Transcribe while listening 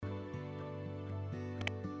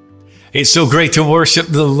It's so great to worship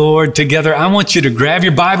the Lord together. I want you to grab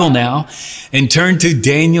your Bible now and turn to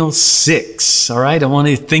Daniel 6. All right, I want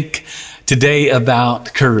to think today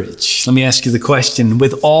about courage. Let me ask you the question,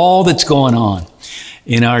 with all that's going on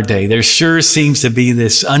in our day, there sure seems to be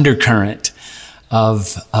this undercurrent of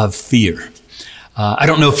fear. I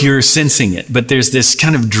don't know if you're sensing it, but there's this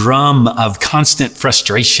kind of drum of constant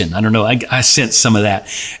frustration. I don't know. I sense some of that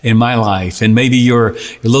in my life. And maybe you're a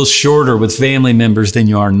little shorter with family members than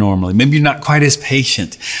you are normally. Maybe you're not quite as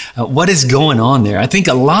patient. What is going on there? I think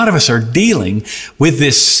a lot of us are dealing with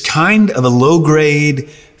this kind of a low-grade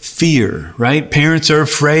fear, right? Parents are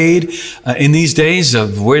afraid in these days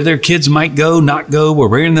of where their kids might go, not go. We're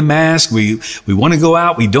wearing the mask. We want to go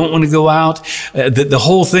out. We don't want to go out. The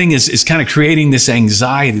whole thing is kind of creating this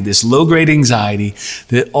anxiety, this low-grade anxiety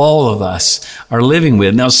that all of us are living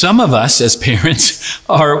with. Now, some of us as parents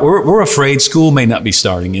we're afraid school may not be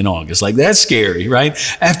starting in August. Like, that's scary, right?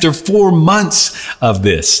 After 4 months of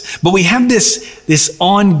this. But we have this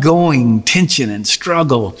ongoing tension and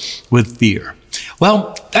struggle with fear.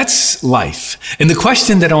 Well, that's life. And the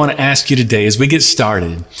question that I want to ask you today as we get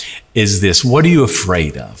started is this: what are you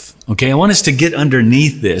afraid of? Okay, I want us to get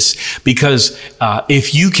underneath this because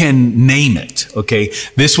if you can name it, okay,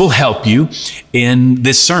 this will help you in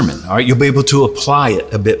this sermon. All right, you'll be able to apply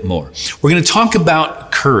it a bit more. We're going to talk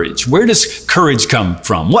about courage. Where does courage come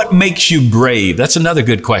from? What makes you brave? That's another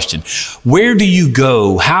good question. Where do you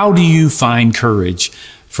go? How do you find courage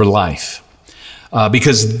for life?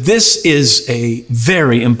 Because this is a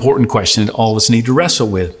very important question that all of us need to wrestle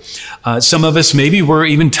with. Some of us, maybe we're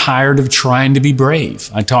even tired of trying to be brave.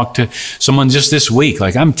 I talked to someone just this week,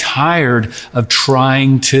 like, I'm tired of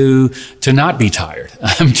trying to not be tired.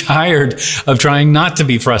 I'm tired of trying not to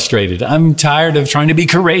be frustrated. I'm tired of trying to be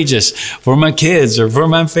courageous for my kids or for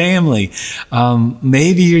my family.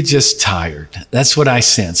 Maybe you're just tired. That's what I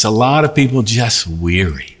sense. A lot of people just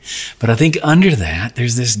weary. But I think under that,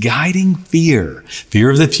 there's this guiding fear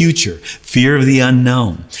of the future, fear of the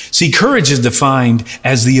unknown. See, courage is defined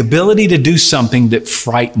as the ability to do something that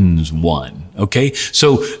frightens one. Okay,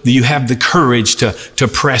 so you have the courage to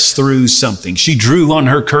press through something. She drew on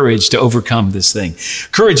her courage to overcome this thing.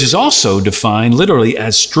 Courage is also defined literally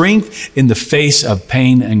as strength in the face of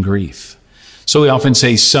pain and grief. So we often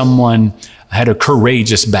say someone had a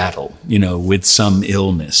courageous battle, with some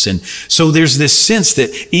illness. And so there's this sense that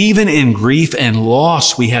even in grief and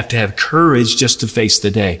loss, we have to have courage just to face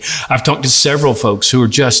the day. I've talked to several folks who are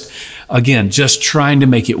just trying to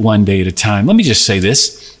make it one day at a time. Let me just say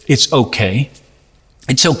this. It's okay.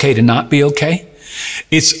 It's okay to not be okay.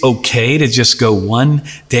 It's okay to just go one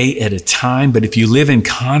day at a time. But if you live in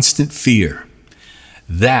constant fear,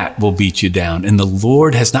 that will beat you down. And the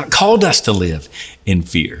Lord has not called us to live in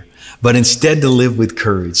fear, but instead to live with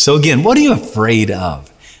courage. So again, what are you afraid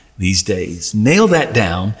of these days? Nail that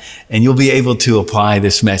down and you'll be able to apply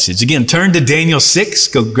this message. Again, turn to Daniel 6,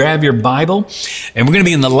 go grab your Bible. And we're going to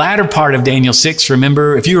be in the latter part of Daniel 6.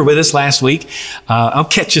 Remember, if you were with us last week, I'll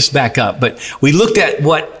catch us back up. But we looked at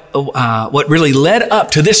what really led up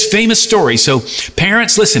to this famous story. So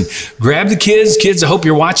parents, listen, grab the kids. Kids, I hope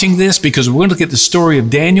you're watching this because we're going to look at the story of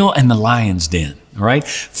Daniel and the lion's den. All right.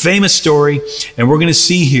 Famous story. And we're going to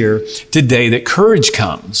see here today that courage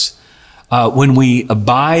comes when we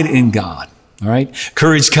abide in God. All right.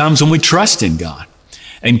 Courage comes when we trust in God.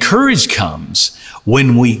 And courage comes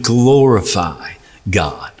when we glorify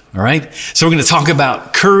God. All right. So we're going to talk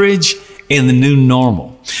about courage in the new normal.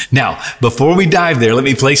 Now, before we dive there, let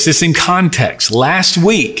me place this in context. Last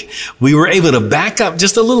week, we were able to back up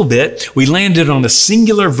just a little bit. We landed on a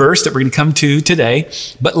singular verse that we're going to come to today.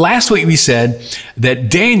 But last week we said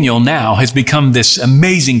that Daniel now has become this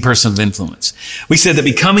amazing person of influence. We said that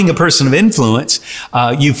becoming a person of influence,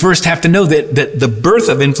 you first have to know that the birth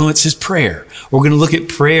of influence is prayer. We're going to look at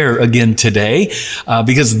prayer again today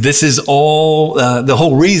because this is all the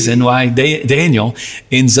whole reason why Daniel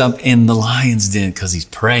ends up in the lion's den, because he's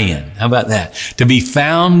praying. How about that? To be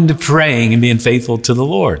found praying and being faithful to the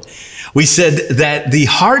Lord. We said that the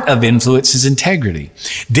heart of influence is integrity.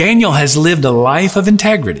 Daniel has lived a life of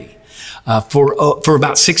integrity for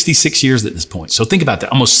about 66 years at this point. So think about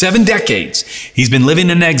that. Almost 7 decades. He's been living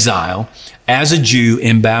in exile as a Jew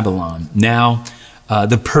in Babylon, now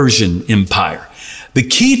the Persian Empire. The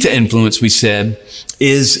key to influence, we said,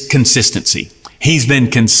 is consistency. He's been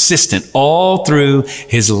consistent all through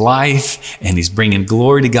his life, and he's bringing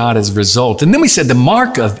glory to God as a result. And then we said the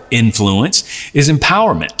mark of influence is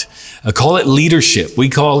empowerment. Call it leadership. We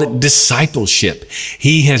call it discipleship.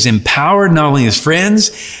 He has empowered not only his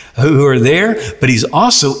friends who are there, but he's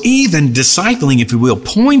also even discipling, if you will,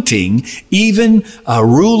 pointing even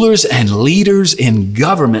rulers and leaders in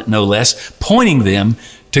government, no less, pointing them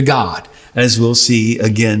to God, as we'll see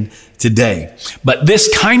again today. But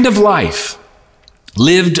this kind of life,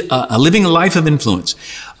 living a life of influence,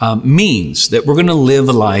 means that we're going to live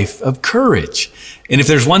a life of courage. And if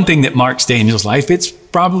there's one thing that marks Daniel's life, it's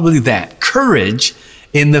probably that, courage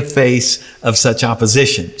in the face of such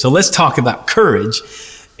opposition. So let's talk about courage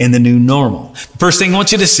in the new normal. The first thing I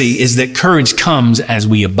want you to see is that courage comes as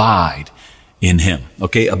we abide in him.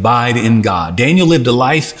 Okay, abide in God. Daniel lived a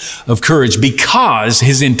life of courage because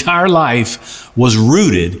his entire life was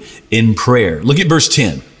rooted in prayer. Look at verse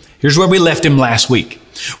 10. Here's where we left him last week.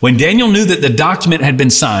 When Daniel knew that the document had been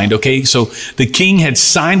signed, okay, so the king had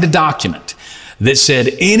signed a document that said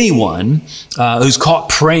anyone who's caught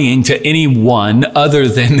praying to anyone other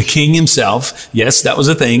than the king himself, yes, that was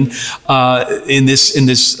a thing, in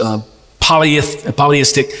this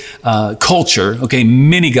polytheistic culture, okay,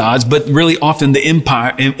 many gods, but really often the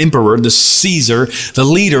emperor, the Caesar, the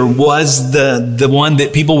leader was the one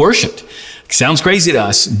that people worshiped. Sounds crazy to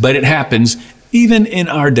us, but it happens even in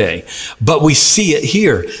our day. But we see it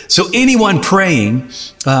here. So anyone praying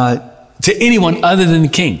to anyone other than the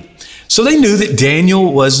king. So they knew that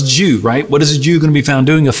Daniel was a Jew, right? What is a Jew going to be found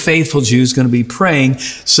doing? A faithful Jew is going to be praying.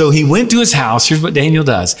 So he went to his house. Here's what Daniel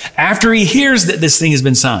does. After he hears that this thing has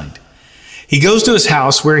been signed, he goes to his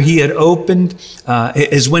house where he had opened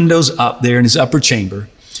his windows up there in his upper chamber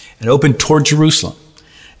and opened toward Jerusalem.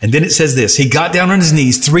 And then it says this, he got down on his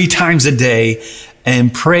knees 3 times a day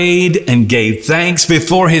and prayed and gave thanks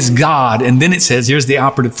before his God. And then it says, here's the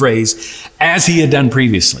operative phrase, as he had done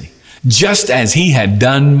previously, just as he had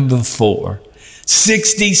done before.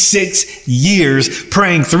 66 years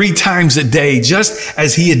praying 3 times a day, just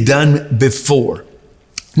as he had done before.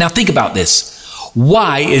 Now think about this.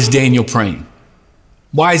 Why is Daniel praying?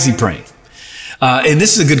 Why is he praying? And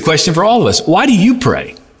this is a good question for all of us. Why do you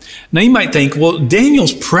pray? Now you might think, well,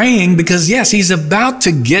 Daniel's praying because yes, he's about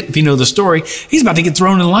to get, if you know the story, he's about to get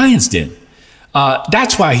thrown in the lion's den.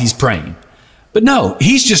 That's why he's praying. But no,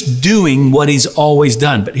 he's just doing what he's always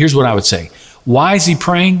done. But here's what I would say. Why is he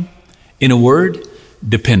praying? In a word,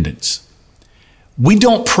 dependence. We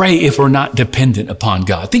don't pray if we're not dependent upon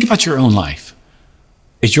God. Think about your own life.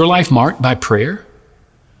 Is your life marked by prayer?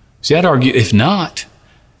 See, I'd argue if not,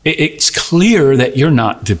 it's clear that you're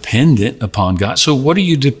not dependent upon God. So what are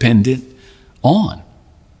you dependent on?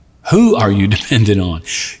 Who are you dependent on?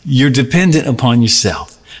 You're dependent upon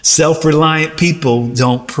yourself. Self-reliant people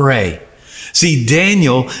don't pray. See,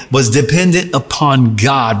 Daniel was dependent upon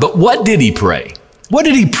God, but what did he pray? What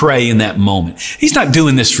did he pray in that moment? He's not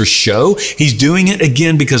doing this for show. He's doing it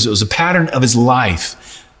again because it was a pattern of his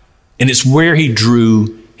life, and it's where he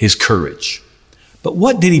drew his courage. But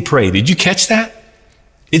what did he pray? Did you catch that?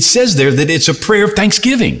 It says there that it's a prayer of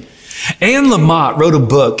thanksgiving. Anne Lamott wrote a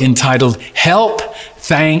book entitled Help,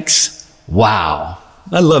 Thanks, Wow.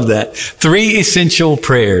 I love that. 3 Essential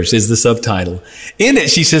Prayers is the subtitle. In it,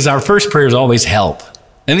 she says, our first prayer is always help.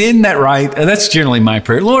 And isn't that right? And that's generally my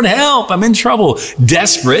prayer. Lord, help, I'm in trouble.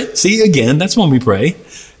 Desperate. See, again, that's when we pray.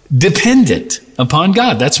 Dependent upon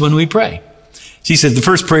God. That's when we pray. She says the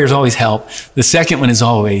first prayer is always help. The second one is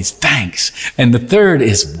always thanks. And the third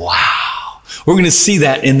is wow. We're going to see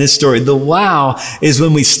that in this story. The wow is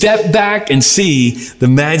when we step back and see the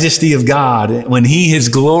majesty of God, when he is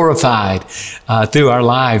glorified through our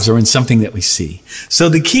lives or in something that we see. So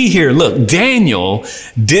the key here, look, Daniel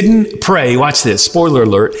didn't pray, watch this, spoiler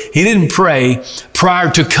alert, he didn't pray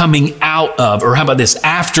prior to coming out of, or how about this,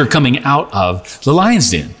 after coming out of the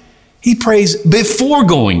lion's den. He prays before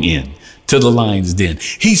going in to the lion's den.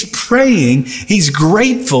 He's praying, he's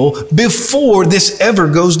grateful before this ever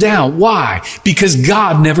goes down. Why? Because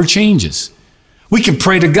God never changes. We can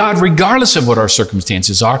pray to God regardless of what our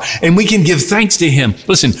circumstances are, and we can give thanks to him.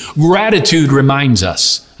 Listen, gratitude reminds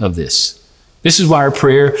us of this. This is why our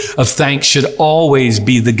prayer of thanks should always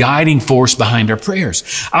be the guiding force behind our prayers.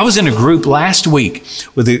 I was in a group last week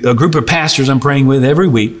with a group of pastors I'm praying with every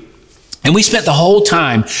week. And we spent the whole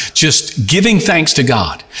time just giving thanks to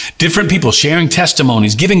God. Different people sharing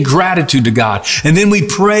testimonies, giving gratitude to God. And then we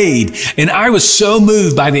prayed. And I was so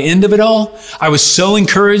moved by the end of it all. I was so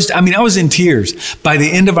encouraged. I mean, I was in tears by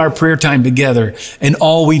the end of our prayer time together. And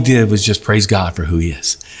all we did was just praise God for who he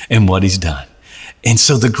is and what he's done. And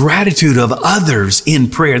so the gratitude of others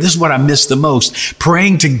in prayer, this is what I miss the most,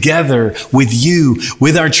 praying together with you,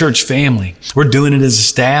 with our church family. We're doing it as a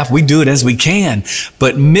staff. We do it as we can,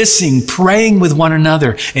 but missing praying with one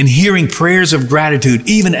another and hearing prayers of gratitude,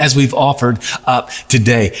 even as we've offered up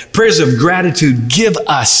today. Prayers of gratitude give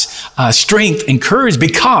us strength and courage,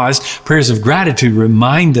 because prayers of gratitude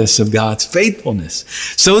remind us of God's faithfulness.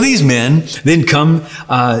 So these men then come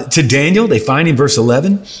to Daniel. They find him, verse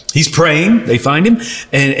 11. He's praying. They find him.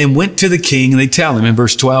 And went to the king, and they tell him in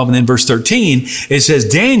verse 12 and then verse 13, it says,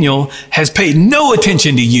 Daniel has paid no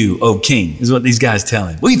attention to you, O king, is what these guys tell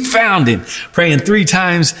him. We found him praying 3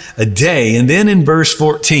 times a day. And then in verse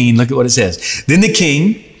 14, look at what it says. Then the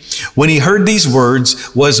king, when he heard these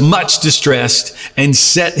words, was much distressed and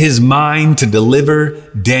set his mind to deliver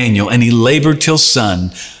Daniel. And he labored till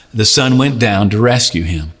the sun went down to rescue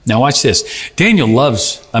him. Now watch this.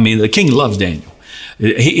 The king loves Daniel.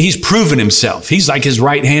 He's proven himself. He's like his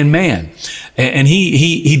right-hand man. And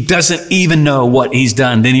he doesn't even know what he's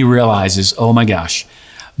done. Then he realizes, oh my gosh,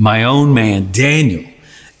 my own man, Daniel,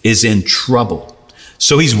 is in trouble.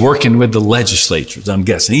 So he's working with the legislatures, I'm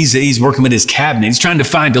guessing. He's working with his cabinet. He's trying to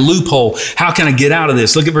find a loophole. How can I get out of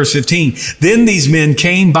this? Look at verse 15. Then these men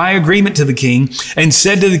came by agreement to the king and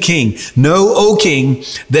said to the king, know, O king,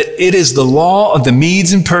 that it is the law of the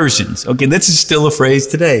Medes and Persians. Okay, this is still a phrase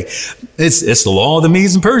today. It's the law of the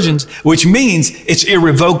Medes and Persians, which means it's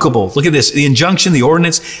irrevocable. Look at this. The injunction, the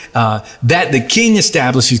ordinance that the king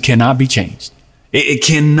establishes cannot be changed. It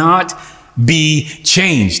cannot be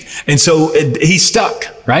changed. And so he's stuck,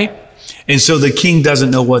 right? And so the king doesn't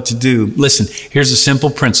know what to do. Listen, here's a simple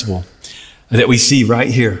principle that we see right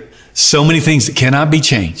here. So many things that cannot be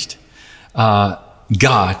changed,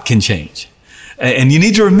 God can change. And you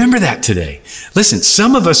need to remember that today. Listen,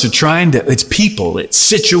 some of us are it's people, it's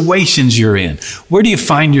situations you're in. Where do you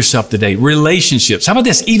find yourself today? Relationships. How about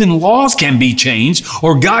this? Even laws can be changed,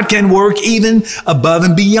 or God can work even above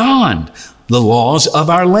and beyond the laws of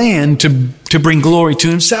our land to bring glory to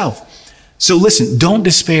himself. So listen, don't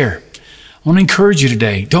despair. I want to encourage you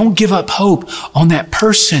today. Don't give up hope on that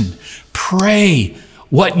person. Pray.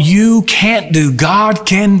 What you can't do, God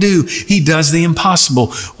can do. He does the impossible.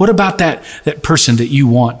 What about that person that you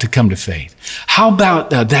want to come to faith? How about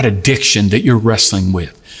that addiction that you're wrestling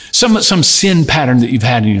with? Some sin pattern that you've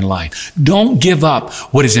had in your life. Don't give up.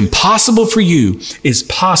 What is impossible for you is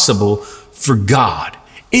possible for God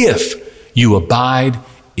if you abide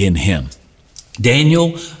in him.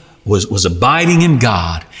 Daniel was abiding in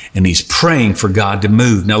God, and he's praying for God to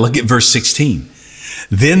move. Now look at verse 16.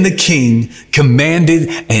 Then the king commanded,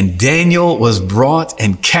 and Daniel was brought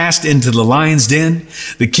and cast into the lion's den.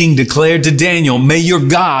 The king declared to Daniel, may your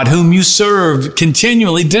God, whom you serve,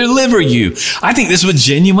 continually deliver you. I think this was a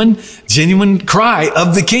genuine cry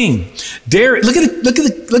of the king. Look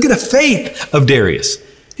at the faith of Darius.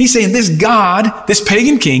 He's saying, this God, this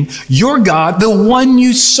pagan king, your God, the one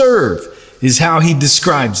you serve, is how he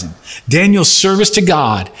describes him. Daniel's service to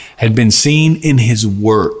God had been seen in his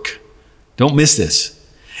work. Don't miss this.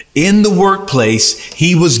 In the workplace,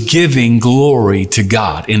 he was giving glory to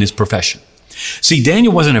God in his profession. See,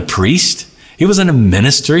 Daniel wasn't a priest. He wasn't a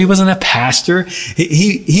minister. He wasn't a pastor.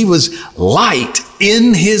 He was light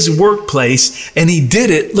in his workplace, and he did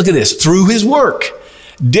it, look at this, through his work.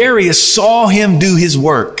 Darius saw him do his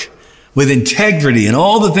work with integrity and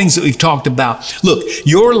all the things that we've talked about. Look,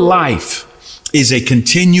 your life is a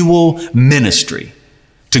continual ministry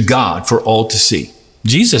to God for all to see.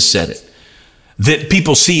 Jesus said it, that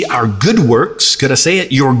people see our good works, could I say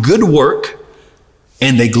it? Your good work,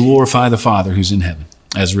 and they glorify the Father who's in heaven.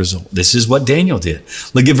 As a result, this is what Daniel did.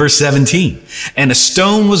 Look at verse 17. And a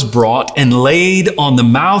stone was brought and laid on the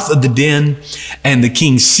mouth of the den, and the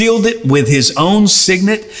king sealed it with his own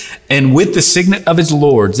signet and with the signet of his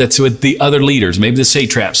lords. That's with the other leaders, maybe the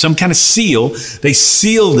satraps, some kind of seal. They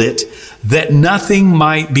sealed it that nothing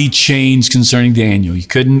might be changed concerning Daniel. You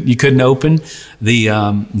couldn't open the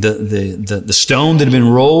stone that had been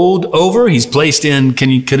rolled over. He's placed in,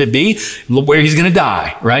 could it be where he's going to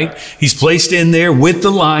die, right? He's placed in there with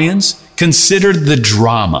the lions. Consider the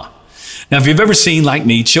drama. Now, if you've ever seen, like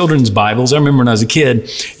me, children's Bibles, I remember when I was a kid,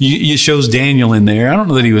 it shows Daniel in there. I don't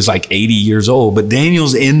know that he was like 80 years old, but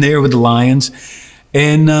Daniel's in there with the lions,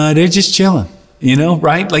 and they're just chilling. You know,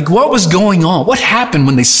 right? Like, what was going on? What happened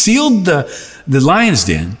when they sealed the lion's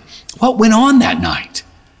den? What went on that night?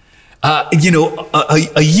 A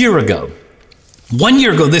year ago, 1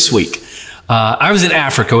 year ago this week, I was in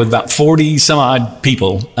Africa with about 40 some odd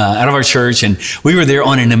people out of our church, and we were there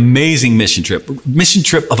on an amazing mission trip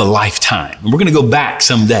of a lifetime. And we're going to go back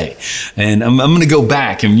someday, and I'm going to go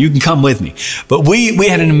back, and you can come with me. But we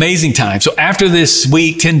had an amazing time. So after this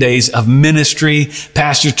week, 10 days of ministry,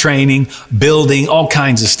 pastor training, building, all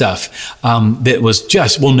kinds of stuff that was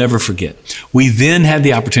just, we'll never forget. We then had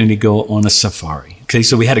the opportunity to go on a safari. Okay,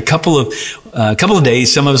 so we had a couple of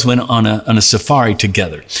days. Some of us went on a safari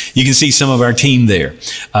together. You can see some of our team there. You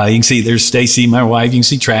can see there's Stacy, my wife. You can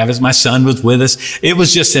see Travis. My son was with us. It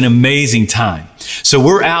was just an amazing time. So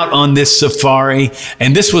we're out on this safari,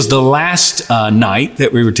 and this was the last night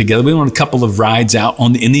that we were together. We went on a couple of rides out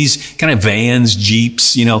in these kind of vans,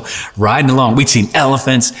 jeeps, riding along. We'd seen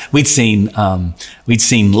elephants. We'd seen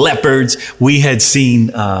leopards. We had seen,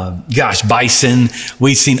 bison.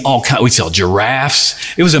 We saw giraffes.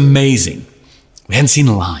 It was amazing. We hadn't seen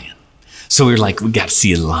a lion. So we were like, we got to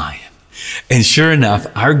see a lion. And sure enough,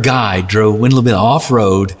 our guide went a little bit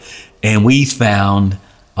off-road, and we found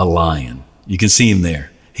a lion. You can see him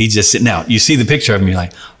there. He's just sitting out. You see the picture of him, you're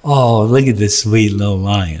like, oh, look at this sweet little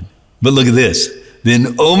lion. But look at this.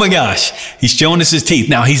 Then, oh my gosh, he's showing us his teeth.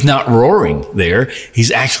 Now, he's not roaring there.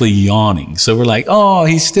 He's actually yawning. So we're like, oh,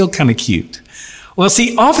 he's still kind of cute. Well,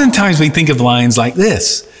 see, oftentimes we think of lions like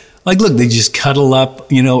this. Like, look, they just cuddle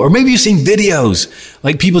up, or maybe you've seen videos,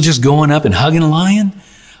 like people just going up and hugging a lion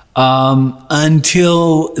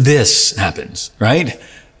until this happens, right?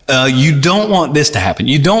 You don't want this to happen.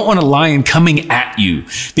 You don't want a lion coming at you,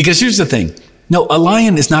 because here's the thing. No, a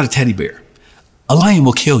lion is not a teddy bear. A lion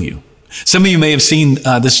will kill you. Some of you may have seen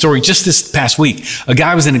this story just this past week. A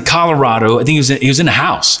guy was in Colorado. I think he was in a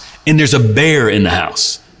house, and there's a bear in the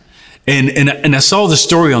house. And I saw the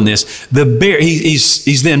story on this. The bear,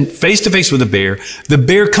 he's then face to face with the bear. The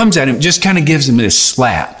bear comes at him, just kind of gives him this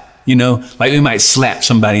slap, like we might slap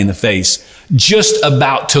somebody in the face. Just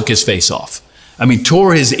about took his face off.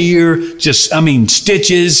 Tore his ear,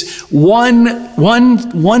 stitches,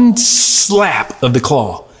 one slap of the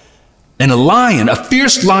claw. And a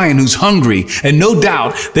fierce lion who's hungry, and no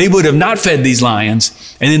doubt they would have not fed these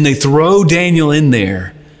lions, and then they throw Daniel in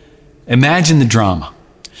there. Imagine the drama.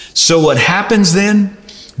 So what happens then?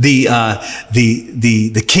 The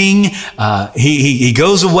king, he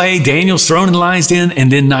goes away. Daniel's thrown in the lion's den,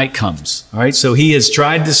 and then night comes. All right. So he has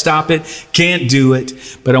tried to stop it, can't do it.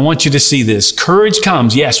 But I want you to see this. Courage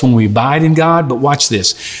comes, yes, when we abide in God. But watch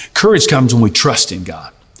this. Courage comes when we trust in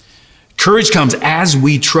God. Courage comes as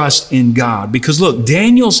we trust in God. Because look,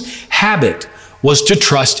 Daniel's habit was to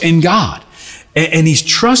trust in God. And he's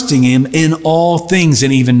trusting him in all things,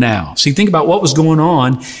 and even now. See, think about what was going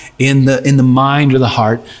on in the mind or the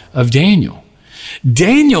heart of Daniel.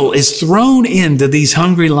 Daniel is thrown into these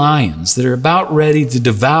hungry lions that are about ready to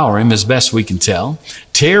devour him, as best we can tell,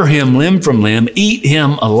 tear him limb from limb, eat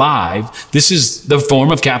him alive. This is the form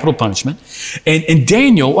of capital punishment. And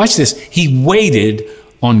Daniel, watch this, he waited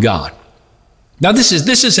on God. Now, this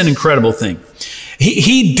is an incredible thing.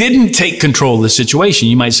 He didn't take control of the situation.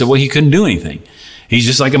 You might say, well, he couldn't do anything. He's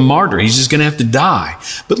just like a martyr. He's just going to have to die.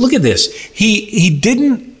 But look at this. He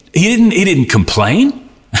didn't complain.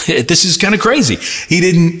 This is kind of crazy. He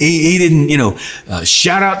didn't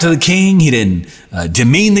shout out to the king. He didn't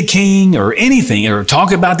demean the king or anything, or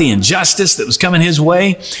talk about the injustice that was coming his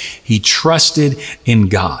way. He trusted in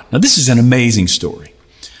God. Now, this is an amazing story.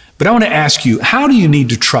 But I want to ask you, how do you need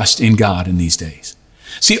to trust in God in these days?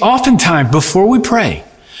 See, oftentimes before we pray,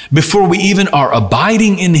 before we even are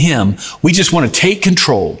abiding in Him, we just want to take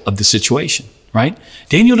control of the situation, right?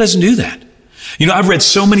 Daniel doesn't do that. I've read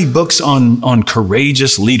so many books on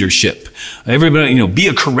courageous leadership. Everybody, be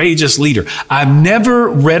a courageous leader. I've never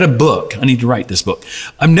read a book. I need to write this book.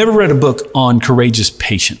 I've never read a book on courageous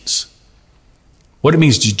patience. What it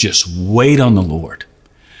means to just wait on the Lord.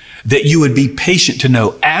 That you would be patient to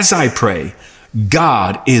know, as I pray,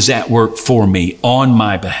 God is at work for me on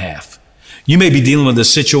my behalf. You may be dealing with a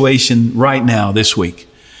situation right now this week,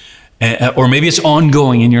 or maybe it's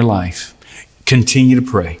ongoing in your life. Continue to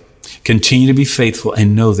pray. Continue to be faithful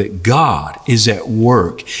and know that God is at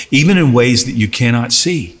work, even in ways that you cannot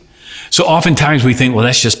see. So oftentimes we think, well,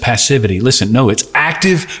 that's just passivity. Listen, no, it's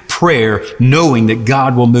active prayer, knowing that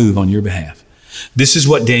God will move on your behalf. This is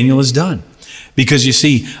what Daniel has done. Because you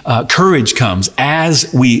see, courage comes as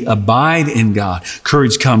we abide in God.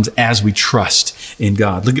 Courage comes as we trust in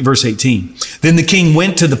God. Look at verse 18. Then the king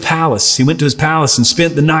went to the palace. He went to his palace and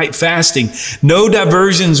spent the night fasting. No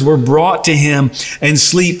diversions were brought to him, and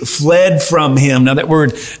sleep fled from him. Now that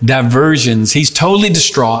word diversions, he's totally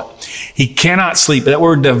distraught. He cannot sleep. But that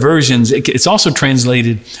word diversions, it's also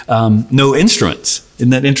translated no instruments. Isn't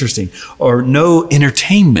that interesting? Or no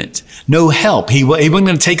entertainment, no help. He wasn't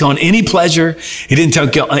going to take on any pleasure. He didn't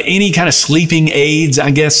take on any kind of sleeping aids. I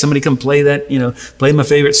guess somebody can play that, play my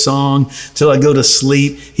favorite song till I go to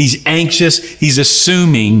sleep. He's anxious. He's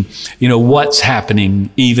assuming, what's happening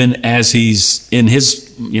even as he's in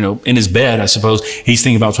his, in his bed, I suppose. He's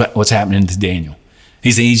thinking about what's happening to Daniel.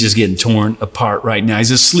 He's just getting torn apart right now. He's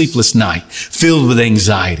a sleepless night filled with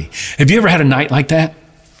anxiety. Have you ever had a night like that?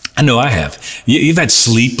 I know I have. You've had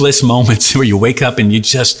sleepless moments where you wake up and you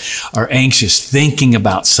just are anxious, thinking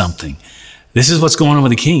about something. This is what's going on with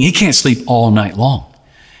the king. He can't sleep all night long.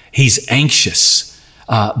 He's anxious.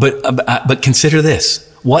 But consider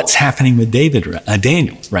this. What's happening with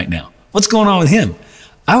Daniel right now? What's going on with him?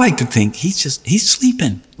 I like to think he's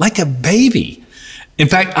sleeping like a baby. In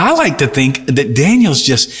fact, I like to think that Daniel's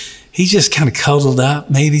he's just kind of cuddled up,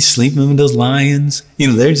 maybe sleeping with those lions.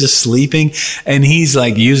 They're just sleeping, and he's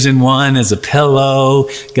like using one as a pillow,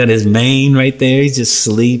 got his mane right there. He's just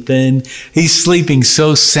sleeping. He's sleeping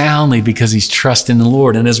so soundly because he's trusting the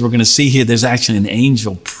Lord. And as we're going to see here, there's actually an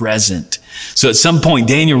angel present. So at some point,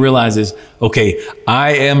 Daniel realizes, okay,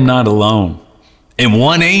 I am not alone. And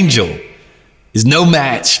one angel is no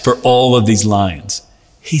match for all of these lions.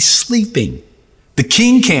 He's sleeping. The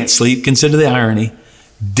king can't sleep. Consider the irony.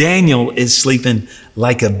 Daniel is sleeping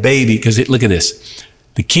like a baby because look at this.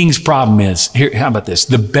 The king's problem is, here, how about this?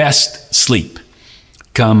 The best sleep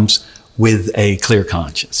comes with a clear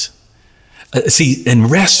conscience.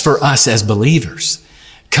 And rest for us as believers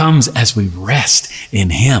comes as we rest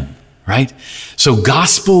in him, right? So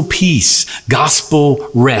gospel peace, gospel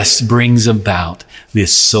rest brings about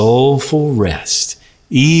this soulful rest.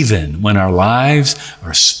 Even when our lives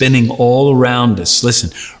are spinning all around us,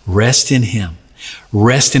 listen, rest in him.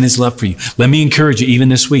 Rest in his love for you. Let me encourage you, even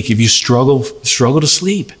this week, if you struggle to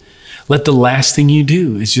sleep, let the last thing you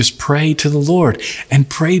do is just pray to the Lord and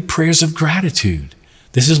pray prayers of gratitude.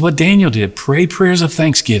 This is what Daniel did. Pray prayers of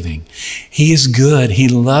thanksgiving. He is good. He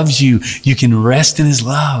loves you. You can rest in his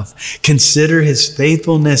love. Consider his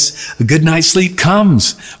faithfulness. A good night's sleep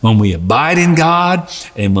comes when we abide in God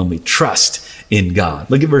and when we trust in God.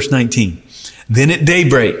 Look at verse 19. Then at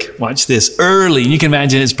daybreak, watch this, early, you can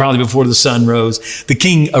imagine it's probably before the sun rose, the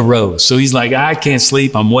king arose. So he's like, I can't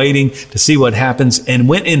sleep. I'm waiting to see what happens, and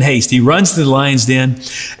went in haste. He runs to the lion's den,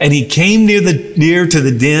 and he came near to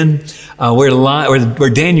the den where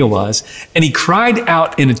Daniel was, and he cried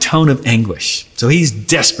out in a tone of anguish. So he's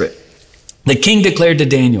desperate. The king declared to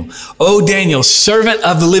Daniel, O Daniel, servant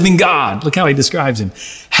of the living God. Look how he describes him.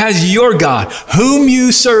 Has your God, whom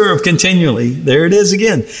you serve continually, there it is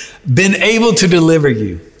again, been able to deliver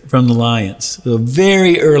you from the lions? So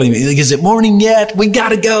very early, is it morning yet? We got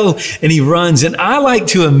to go. And he runs. And I like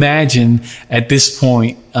to imagine at this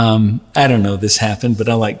point, I don't know if this happened, but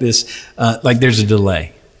I like this, like there's a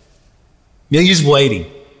delay. He's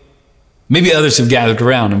waiting. Maybe others have gathered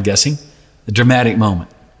around, I'm guessing. A dramatic moment.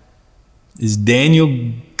 Is Daniel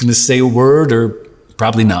going to say a word or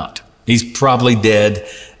probably not? He's probably dead.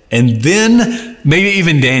 And then maybe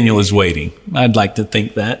even Daniel is waiting. I'd like to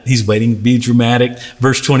think that. He's waiting, be dramatic.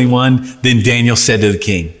 Verse 21, then Daniel said to the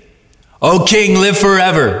king, O king, live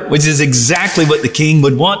forever, which is exactly what the king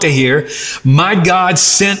would want to hear. My God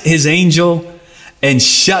sent his angel and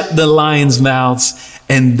shut the lions' mouths,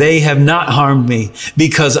 and they have not harmed me,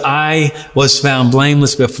 because I was found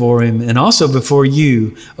blameless before him and also before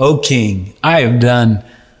you, O king. I have done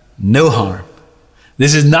no harm.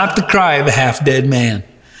 This is not the cry of a half-dead man.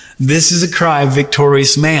 This is a cry of a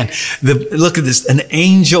victorious man. Look at this. An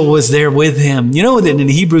angel was there with him. You know that in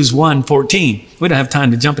Hebrews 1:14, we don't have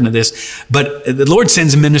time to jump into this, but the Lord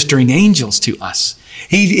sends ministering angels to us.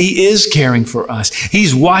 He is caring for us.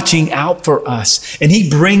 He's watching out for us. And he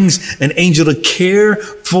brings an angel to care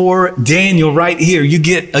for Daniel right here. You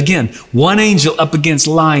get, again, one angel up against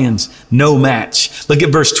lions, no match. Look at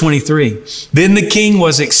verse 23. Then the king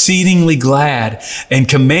was exceedingly glad and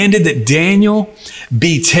commanded that Daniel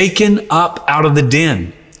be taken up out of the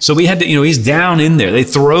den. So we had to, he's down in there. They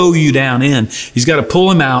throw you down in. He's got to pull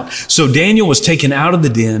him out. So Daniel was taken out of the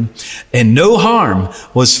den, and no harm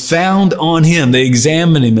was found on him. They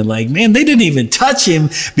examined him and man, they didn't even touch him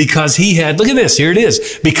because he had, look at this, here it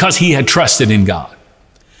is, because he had trusted in God.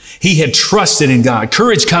 He had trusted in God.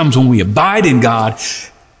 Courage comes when we abide in God.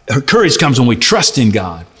 Courage comes when we trust in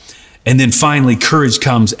God. And then finally, courage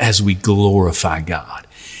comes as we glorify God.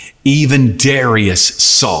 Even Darius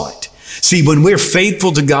saw it. See, when we're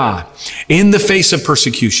faithful to God in the face of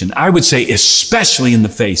persecution, I would say especially in the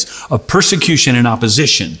face of persecution and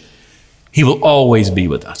opposition, he will always be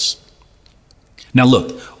with us. Now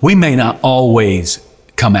look, we may not always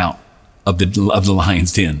come out of the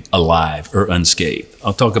lion's den alive or unscathed.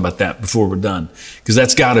 I'll talk about that before we're done, because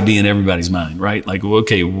that's got to be in everybody's mind, right? Like,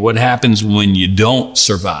 okay, what happens when you don't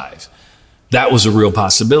survive? That was a real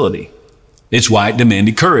possibility. It's why it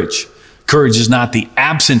demanded courage. Courage is not the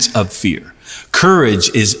absence of fear. Courage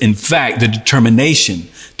is, in fact, the determination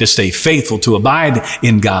to stay faithful, to abide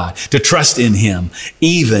in God, to trust in Him,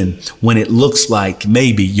 even when it looks like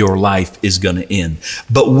maybe your life is going to end.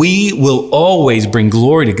 But we will always bring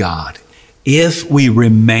glory to God if we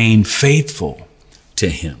remain faithful to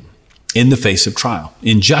Him in the face of trial,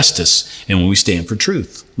 in justice, and when we stand for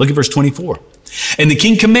truth. Look at verse 24. And the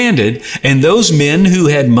king commanded, and those men who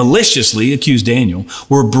had maliciously accused Daniel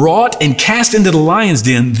were brought and cast into the lion's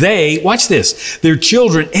den, they, watch this, their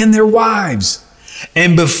children and their wives.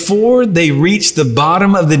 And before they reached the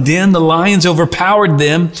bottom of the den, the lions overpowered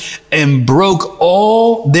them and broke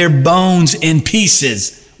all their bones in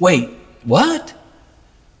pieces. Wait, what?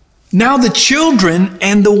 Now the children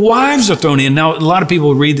and the wives are thrown in. Now, a lot of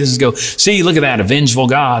people read this and go, see, look at that, a vengeful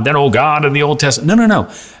God, that old God of the Old Testament. No.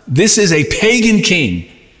 This is a pagan king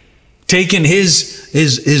taking his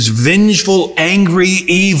vengeful, angry,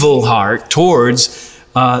 evil heart towards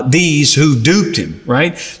these who duped him,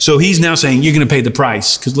 right? So he's now saying, you're going to pay the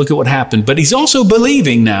price, because look at what happened. But he's also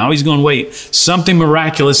believing now. He's going, wait, something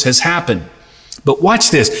miraculous has happened. But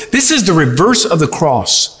watch this. This is the reverse of the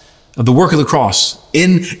cross. Of the work of the cross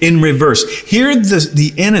in reverse. Here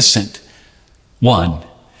the innocent one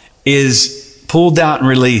is pulled out and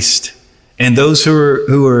released, and those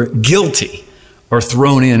who are guilty are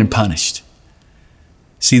thrown in and punished.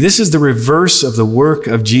 See, this is the reverse of the work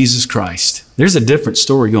of Jesus Christ. There's a different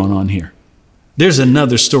story going on here. There's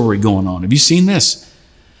another story going on. Have you seen this?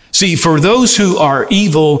 See, for those who are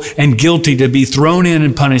evil and guilty to be thrown in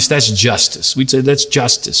and punished, that's justice. We'd say that's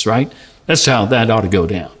justice, right? That's how that ought to go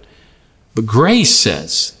down. But grace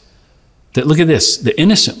says that, look at this, the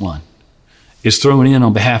innocent one is thrown in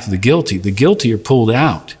on behalf of the guilty. The guilty are pulled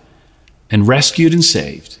out and rescued and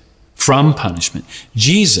saved from punishment.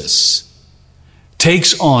 Jesus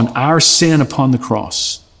takes on our sin upon the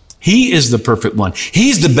cross. He is the perfect one.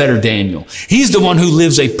 He's the better Daniel. He's the one who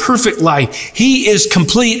lives a perfect life. He is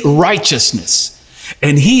complete righteousness.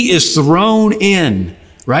 And he is thrown in,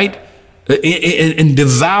 right? And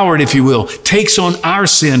devoured, if you will, takes on our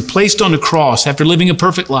sin, placed on the cross after living a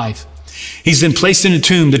perfect life. He's then placed in a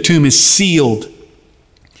tomb. The tomb is sealed,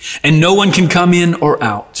 and no one can come in or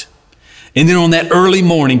out. And then on that early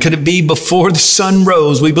morning, could it be before the sun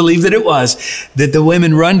rose? We believe that it was, that the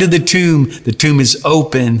women run to the tomb. The tomb is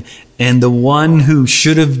open, and the one who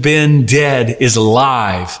should have been dead is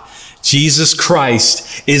alive. Jesus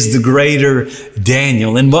Christ is the greater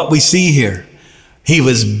Daniel. And what we see here, he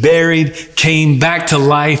was buried, came back to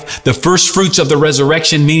life, the first fruits of the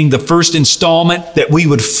resurrection, meaning the first installment, that we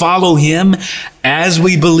would follow him as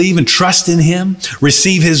we believe and trust in him,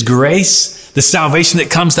 receive his grace, the salvation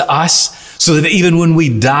that comes to us, so that even when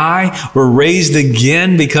we die, we're raised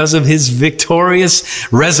again because of his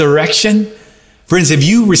victorious resurrection. Friends, have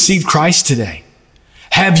you received Christ today?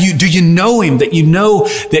 Do you know him, that you know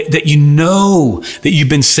that you've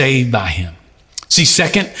been saved by him? See,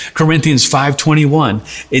 2 Corinthians 5:21,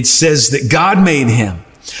 it says that God made him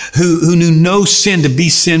who knew no sin to be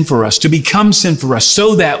sin for us, to become sin for us,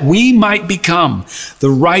 so that we might become the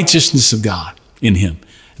righteousness of God in him.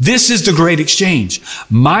 This is the great exchange.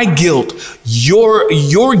 My guilt,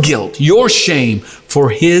 your guilt, your shame for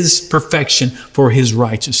his perfection, for his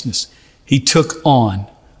righteousness. He took on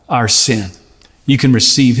our sin. You can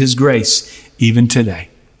receive his grace even today.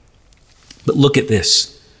 But look at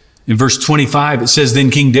this. In verse 25, it says,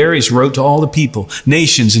 Then King Darius wrote to all the people,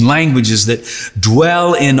 nations, and languages that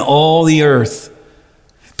dwell in all the earth.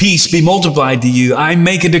 Peace be multiplied to you. I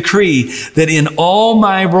make a decree that in all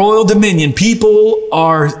my royal dominion, people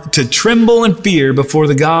are to tremble and fear before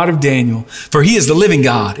the God of Daniel. For he is the living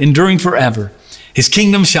God, enduring forever. His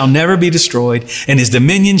kingdom shall never be destroyed, and his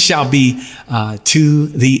dominion shall be to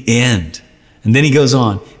the end. And then he goes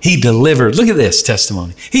on. He delivers. Look at this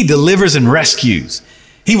testimony. He delivers and rescues.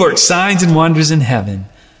 He works signs and wonders in heaven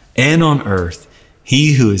and on earth.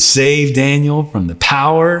 He who has saved Daniel from the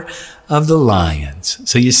power of the lions.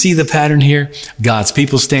 So you see the pattern here? God's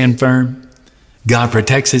people stand firm. God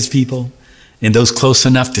protects his people, and those close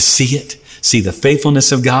enough to see it, see the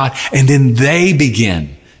faithfulness of God, and then they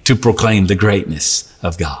begin to proclaim the greatness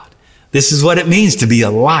of God. This is what it means to be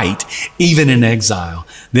a light, even in exile.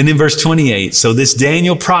 Then in verse 28, so this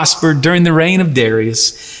Daniel prospered during the reign of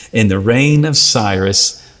Darius and the reign of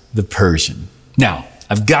Cyrus the Persian. Now,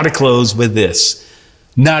 I've got to close with this.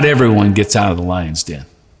 Not everyone gets out of the lion's den.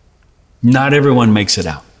 Not everyone makes it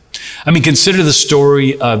out. I mean, consider the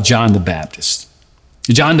story of John the Baptist.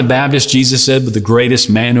 John the Baptist, Jesus said, was the greatest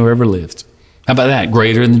man who ever lived. How about that?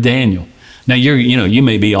 Greater than Daniel. Now, you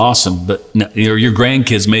may be awesome, but no, your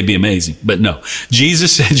grandkids may be amazing, but no.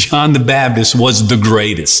 Jesus said John the Baptist was the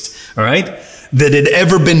greatest, all right, that had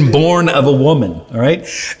ever been born of a woman, all right?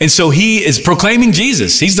 And so he is proclaiming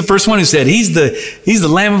Jesus. He's the first one who said, he's the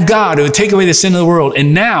Lamb of God who would take away the sin of the world.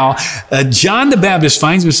 And now, John the Baptist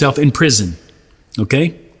finds himself in prison,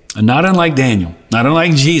 okay? Not unlike Daniel, not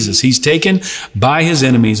unlike Jesus. He's taken by his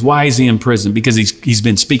enemies. Why is he in prison? Because he's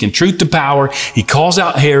been speaking truth to power. He calls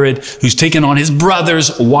out Herod, who's taken on his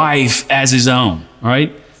brother's wife as his own. All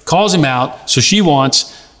right? Calls him out. So she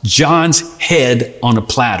wants John's head on a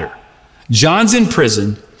platter. John's in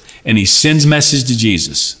prison, and he sends message to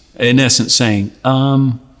Jesus, in essence saying,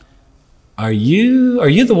 are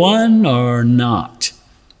you the one or not?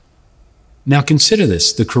 Now consider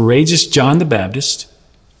this. The courageous John the Baptist,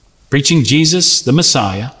 preaching Jesus, the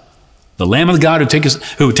Messiah, the Lamb of God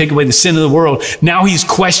who would take away the sin of the world. Now he's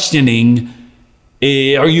questioning,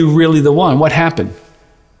 are you really the one? What happened?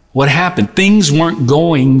 What happened? Things weren't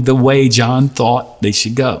going the way John thought they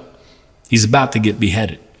should go. He's about to get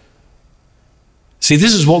beheaded. See,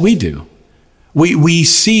 this is what we do. We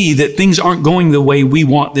see that things aren't going the way we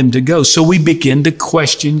want them to go, so we begin to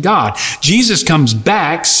question God. Jesus comes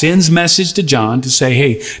back, sends message to John to say,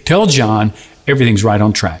 hey, tell John everything's right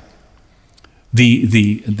on track.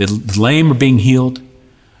 The lame are being healed.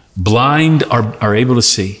 Blind are able to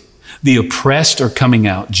see. The oppressed are coming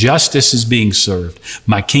out. Justice is being served.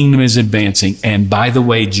 My kingdom is advancing. And by the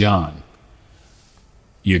way, John,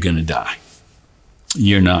 you're going to die.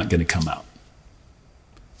 You're not going to come out.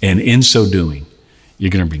 And in so doing, you're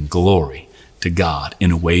going to bring glory to God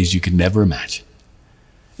in ways you could never imagine.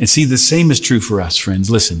 And see, the same is true for us, friends.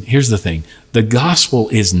 Listen, here's the thing. The gospel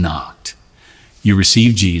is not you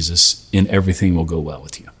receive Jesus and everything will go well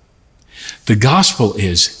with you. The gospel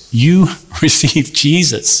is you receive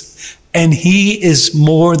Jesus and he is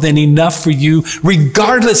more than enough for you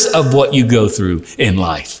regardless of what you go through in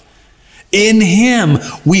life. In him,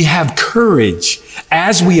 we have courage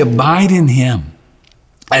as we abide in him,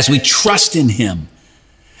 as we trust in him,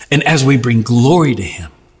 and as we bring glory to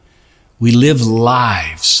him. We live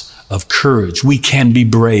lives of courage. We can be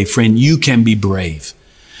brave. Friend, you can be brave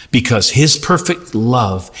because his perfect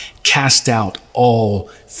love casts out all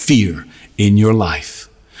fear in your life.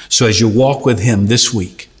 So as you walk with him this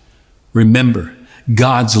week, remember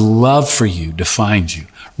God's love for you defines you,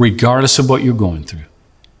 regardless of what you're going through.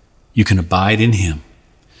 You can abide in him,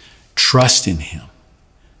 trust in him,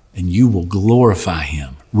 and you will glorify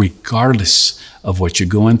him regardless of what you're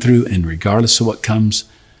going through and regardless of what comes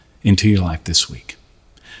into your life this week.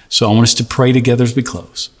 So I want us to pray together as we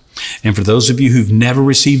close. And for those of you who've never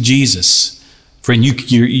received Jesus, friend,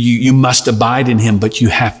 you must abide in him, but you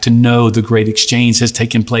have to know the great exchange has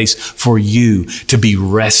taken place for you to be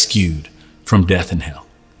rescued from death and hell.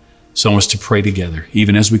 So I want us to pray together,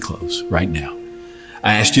 even as we close right now.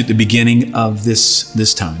 I asked you at the beginning of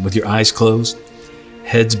this time, with your eyes closed,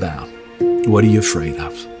 heads bowed, what are you afraid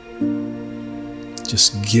of?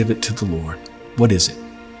 Just give it to the Lord. What is it?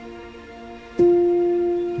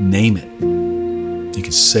 Name it. You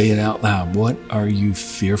can say it out loud. What are you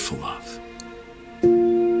fearful of?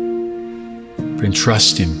 Friend,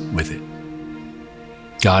 trust him with it.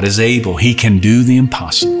 God is able. He can do the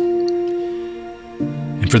impossible.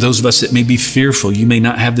 And for those of us that may be fearful, you may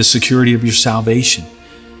not have the security of your salvation.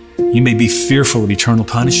 You may be fearful of eternal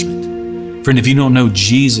punishment. Friend, if you don't know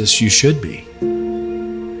Jesus, you should be.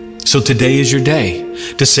 So today is your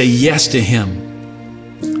day to say yes to him.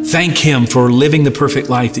 Thank him for living the perfect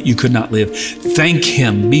life that you could not live. Thank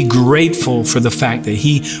him. Be grateful for the fact that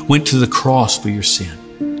he went to the cross for your sin.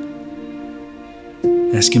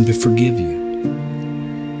 Ask him to forgive you.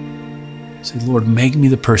 Say, Lord, make me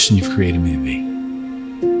the person you've created me to be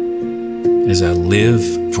as I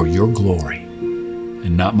live for your glory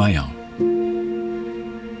and not my own.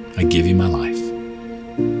 I give you my life.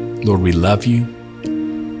 Lord, we love you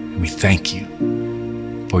and we thank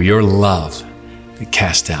you for your love that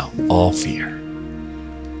casts out all fear.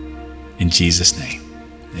 In Jesus' name,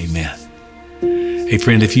 amen. Hey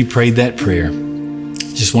friend, if you prayed that prayer,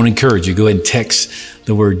 just want to encourage you, go ahead and text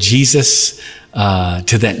the word Jesus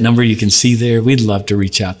to that number you can see there. We'd love to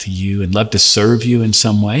reach out to you and love to serve you in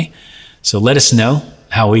some way. So let us know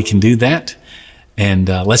how we can do that. And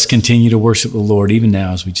let's continue to worship the Lord even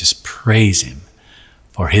now as we just praise him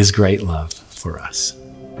for his great love for us.